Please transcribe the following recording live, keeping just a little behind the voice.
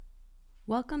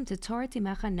Welcome to Torah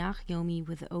Timecha Nach Yomi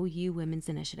with the OU Women's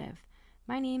Initiative.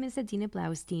 My name is Adina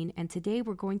Blaustein, and today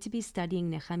we're going to be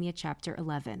studying Nechemya chapter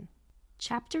 11.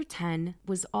 Chapter 10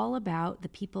 was all about the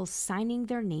people signing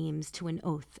their names to an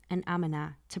oath, an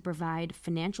amanah, to provide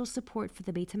financial support for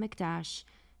the Beit HaMikdash,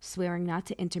 swearing not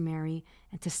to intermarry,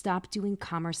 and to stop doing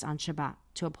commerce on Shabbat,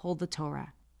 to uphold the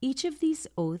Torah. Each of these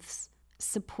oaths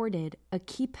supported a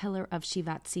key pillar of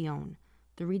Shivat Zion,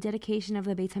 the rededication of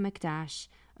the Beit HaMikdash,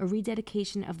 a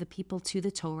rededication of the people to the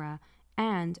Torah,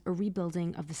 and a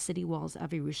rebuilding of the city walls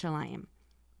of Yerushalayim.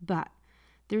 But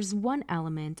there's one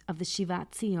element of the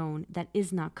Shivat Zion that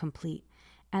is not complete,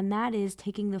 and that is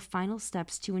taking the final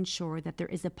steps to ensure that there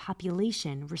is a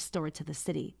population restored to the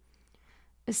city.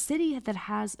 A city that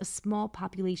has a small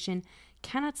population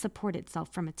cannot support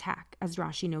itself from attack, as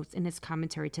Rashi notes in his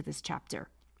commentary to this chapter.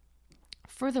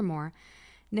 Furthermore,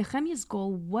 Nechemya's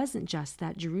goal wasn't just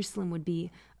that Jerusalem would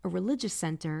be a religious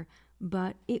center,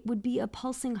 but it would be a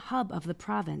pulsing hub of the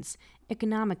province,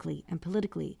 economically and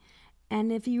politically. And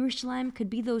if Yerushalayim could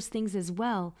be those things as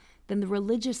well, then the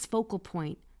religious focal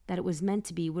point that it was meant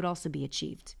to be would also be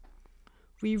achieved.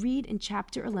 We read in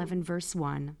chapter 11, verse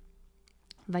 1,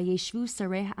 Vayeshvu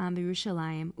sarei ha'am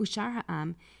b'Yerushalayim, ushar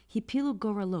ha'am hipilu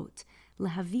goralot,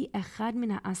 lahavi echad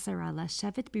min ha'asara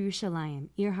lashevet b'Yerushalayim,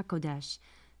 ir hakodesh,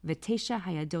 v'tesha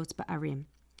hayadot ba'arim.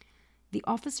 The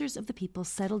officers of the people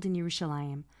settled in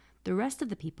Yerushalayim. The rest of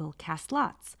the people cast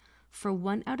lots for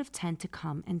 1 out of 10 to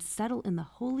come and settle in the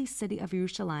holy city of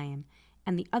Yerushalayim,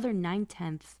 and the other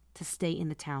 9/10 to stay in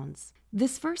the towns.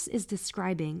 This verse is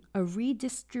describing a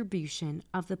redistribution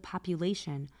of the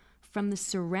population from the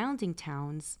surrounding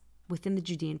towns within the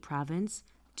Judean province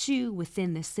to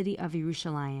within the city of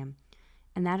Yerushalayim,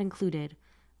 and that included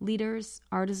leaders,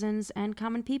 artisans, and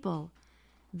common people.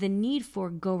 The need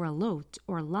for goralot,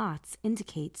 or lots,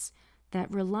 indicates that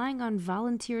relying on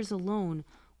volunteers alone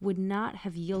would not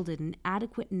have yielded an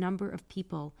adequate number of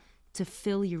people to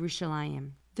fill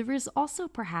Yerushalayim. There is also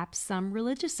perhaps some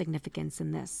religious significance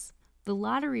in this. The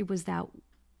lottery was that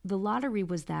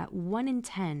 1 in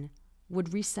 10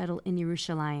 would resettle in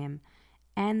Yerushalayim,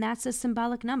 and that's a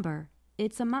symbolic number.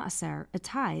 It's a ma'aser, a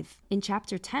tithe. In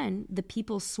chapter 10, the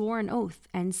people swore an oath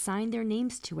and signed their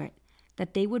names to it,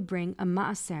 that they would bring a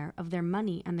ma'aser of their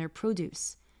money and their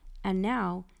produce. And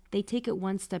now they take it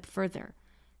one step further.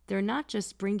 They're not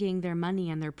just bringing their money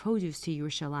and their produce to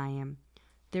Yerushalayim.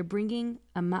 They're bringing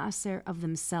a ma'aser of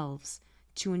themselves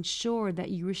to ensure that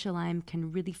Yerushalayim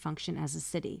can really function as a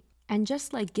city. And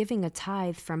just like giving a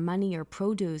tithe from money or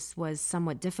produce was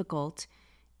somewhat difficult,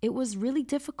 it was really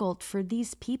difficult for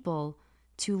these people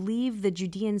to leave the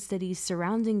Judean cities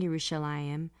surrounding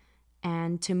Yerushalayim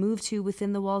and to move to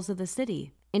within the walls of the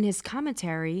city. In his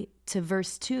commentary to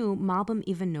verse 2, Malbim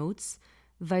even notes,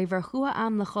 Vayvarchu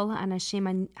ha'am l'chol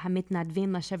ha'anashim ha'mitnadvim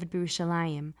lashevet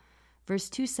b'Yerushalayim. Verse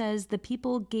 2 says, the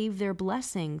people gave their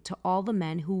blessing to all the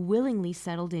men who willingly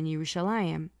settled in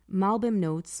Yerushalayim. Malbim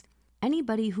notes,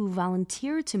 anybody who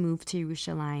volunteered to move to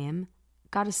Yerushalayim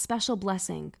got a special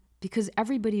blessing because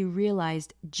everybody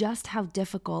realized just how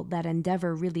difficult that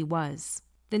endeavor really was.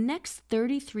 The next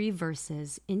 33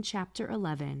 verses in chapter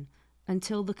 11,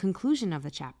 until the conclusion of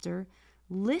the chapter,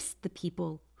 list the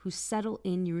people who settle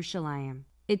in Yerushalayim.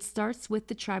 It starts with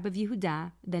the tribe of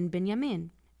Yehudah, then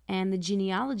Binyamin, and the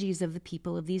genealogies of the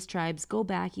people of these tribes go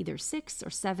back either 6 or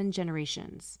 7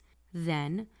 generations.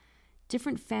 Then,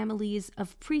 different families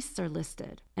of priests are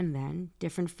listed, and then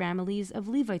different families of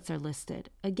Levites are listed.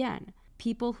 Again,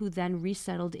 people who then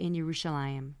resettled in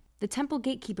Yerushalayim. The temple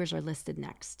gatekeepers are listed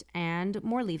next, and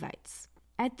more Levites.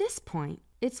 At this point,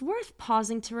 it's worth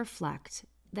pausing to reflect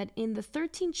that in the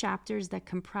 13 chapters that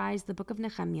comprise the book of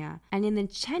Nechemya, and in the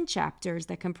 10 chapters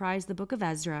that comprise the book of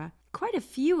Ezra, quite a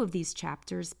few of these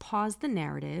chapters pause the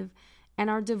narrative and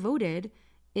are devoted,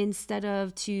 instead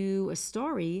of to a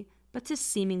story, but to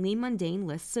seemingly mundane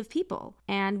lists of people.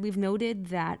 And we've noted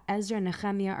that Ezra and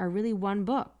Nechemya are really one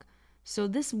book. So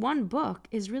this one book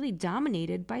is really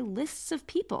dominated by lists of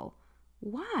people.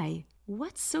 Why?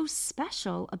 What's so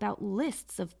special about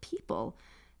lists of people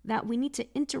that we need to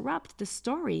interrupt the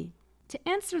story? To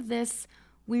answer this,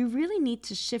 we really need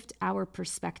to shift our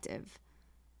perspective.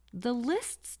 The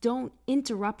lists don't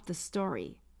interrupt the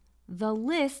story. The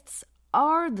lists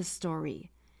are the story.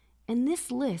 And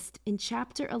this list in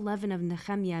chapter 11 of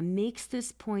Nechemya makes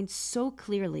this point so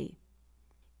clearly.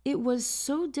 It was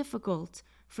so difficult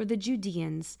for the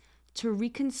Judeans to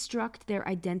reconstruct their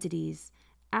identities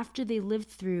after they lived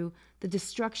through the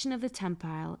destruction of the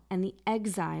temple and the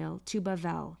exile to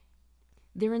Bavel.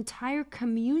 Their entire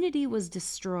community was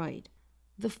destroyed.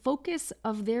 The focus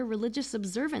of their religious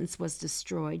observance was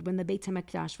destroyed when the Beit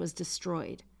HaMikdash was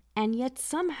destroyed. And yet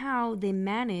somehow they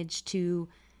managed to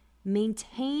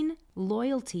maintain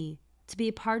loyalty to be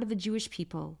a part of the Jewish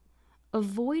people,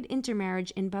 avoid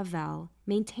intermarriage in Bavel,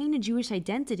 maintain a Jewish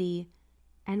identity,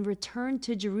 and return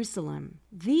to Jerusalem.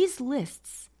 These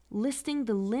lists, listing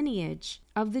the lineage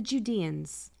of the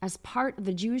Judeans as part of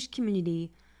the Jewish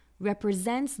community,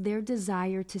 represents their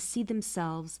desire to see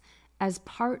themselves as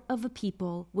part of a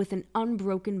people with an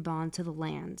unbroken bond to the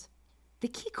land. The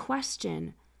key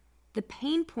question, the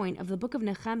pain point of the book of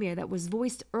Nechemya that was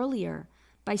voiced earlier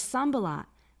by Sanballat,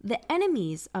 the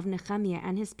enemies of Nechemya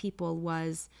and his people,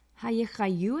 was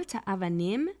Hayechayu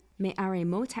ta'avanim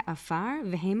me'aremot ha'afar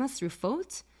v'hemas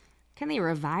rufot? Can they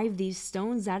revive these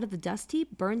stones out of the dust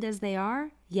heap, burned as they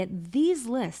are? Yet these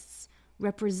lists,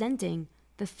 representing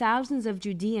the thousands of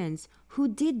Judeans who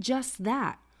did just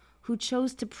that, who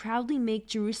chose to proudly make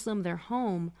Jerusalem their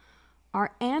home,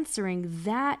 are answering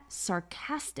that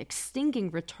sarcastic,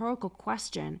 stinging, rhetorical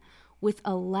question with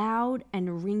a loud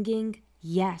and ringing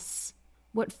yes.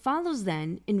 What follows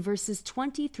then in verses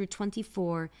 20 through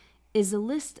 24 is a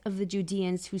list of the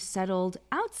Judeans who settled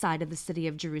outside of the city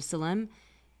of Jerusalem,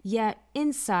 yet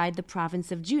inside the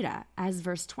province of Judah, as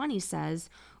verse 20 says,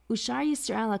 Ushar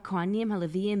Yisrael HaKohanim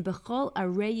HaLeviyim B'chol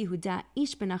Arei Yehuda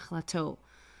Ish Benachlato.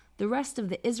 The rest of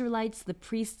the Israelites, the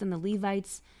priests, and the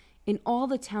Levites in all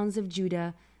the towns of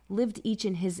Judah lived each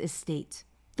in his estate.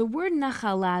 The word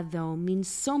Nachala, though, means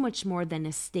so much more than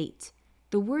estate.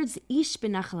 The words Ish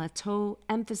Benachlato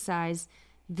emphasize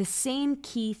the same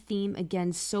key theme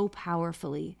again so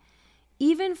powerfully.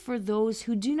 Even for those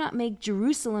who do not make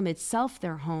Jerusalem itself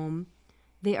their home,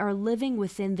 they are living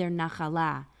within their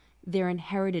Nachala, their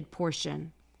inherited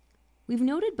portion. We've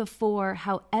noted before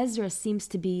how Ezra seems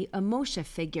to be a Moshe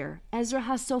figure, Ezra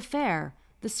HaSofer,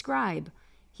 the scribe.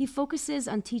 He focuses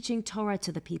on teaching Torah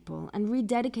to the people and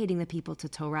rededicating the people to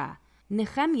Torah.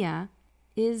 Nechemya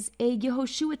is a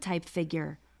Yehoshua-type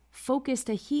figure, focused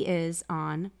as he is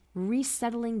on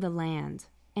resettling the land.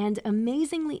 And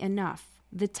amazingly enough,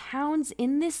 the towns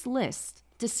in this list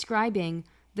describing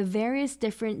the various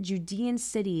different Judean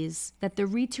cities that the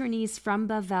returnees from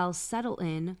Bavel settle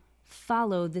in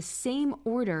follow the same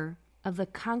order of the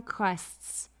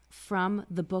conquests from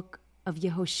the book of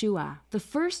Yehoshua. The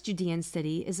first Judean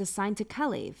city is assigned to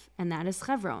Kalev, and that is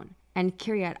Hebron. And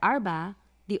Kiryat Arba,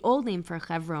 the old name for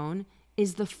Hebron,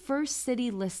 is the first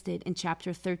city listed in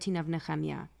chapter 13 of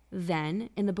Nechemya. Then,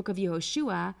 in the book of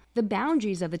Yehoshua, the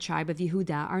boundaries of the tribe of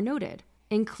Yehuda are noted,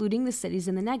 including the cities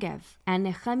in the Negev. And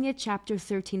Nechemya chapter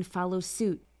 13 follows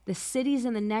suit. The cities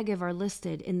in the Negev are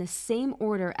listed in the same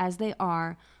order as they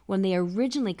are when they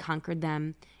originally conquered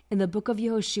them in the book of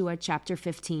Yehoshua chapter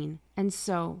 15. And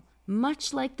so,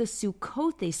 much like the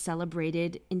Sukkot they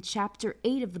celebrated in chapter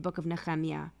 8 of the book of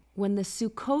Nechemya, when the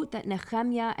Sukkot that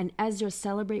Nechemya and Ezra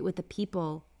celebrate with the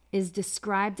people is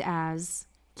described as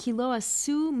Kilo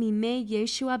asu mimei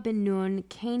Yeshua ben Nun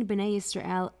kain b'nei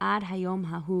Yisrael ad hayom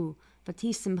hahu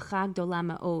v'ti simcha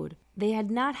gdola ma'od. They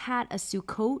had not had a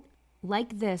Sukkot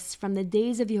like this from the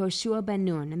days of Yehoshua ben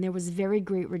Nun, and there was very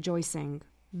great rejoicing.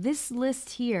 This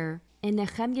list here in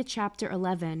Nechemya chapter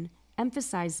 11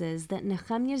 emphasizes that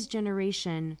Nechemya's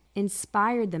generation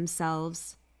inspired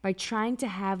themselves by trying to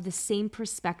have the same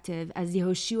perspective as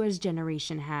Yehoshua's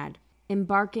generation had,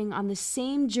 embarking on the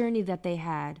same journey that they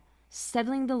had,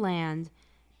 settling the land,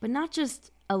 but not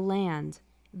just a land,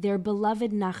 their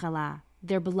beloved Nachala,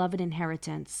 their beloved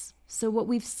inheritance. So what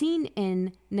we've seen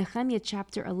in Nechemya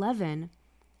chapter 11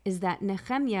 is that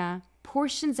Nechemya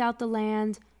portions out the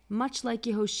land much like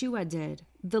Yehoshua did.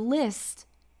 The list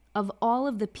of all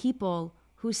of the people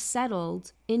who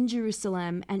settled in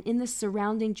Jerusalem and in the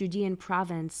surrounding Judean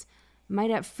province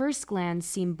might at first glance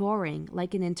seem boring,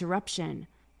 like an interruption,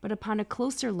 but upon a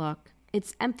closer look,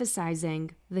 it's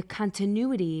emphasizing the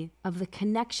continuity of the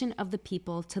connection of the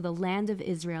people to the land of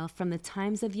Israel from the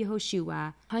times of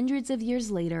Yehoshua, hundreds of years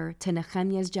later, to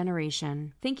Nechemya's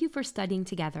generation. Thank you for studying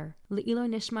together. Le'ilo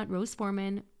Nishmat Rose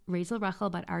Foreman, Rachel Rachel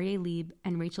Bat Aryeh Lieb,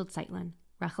 and Rachel Zeitlin,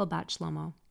 Rachel Bat Shlomo.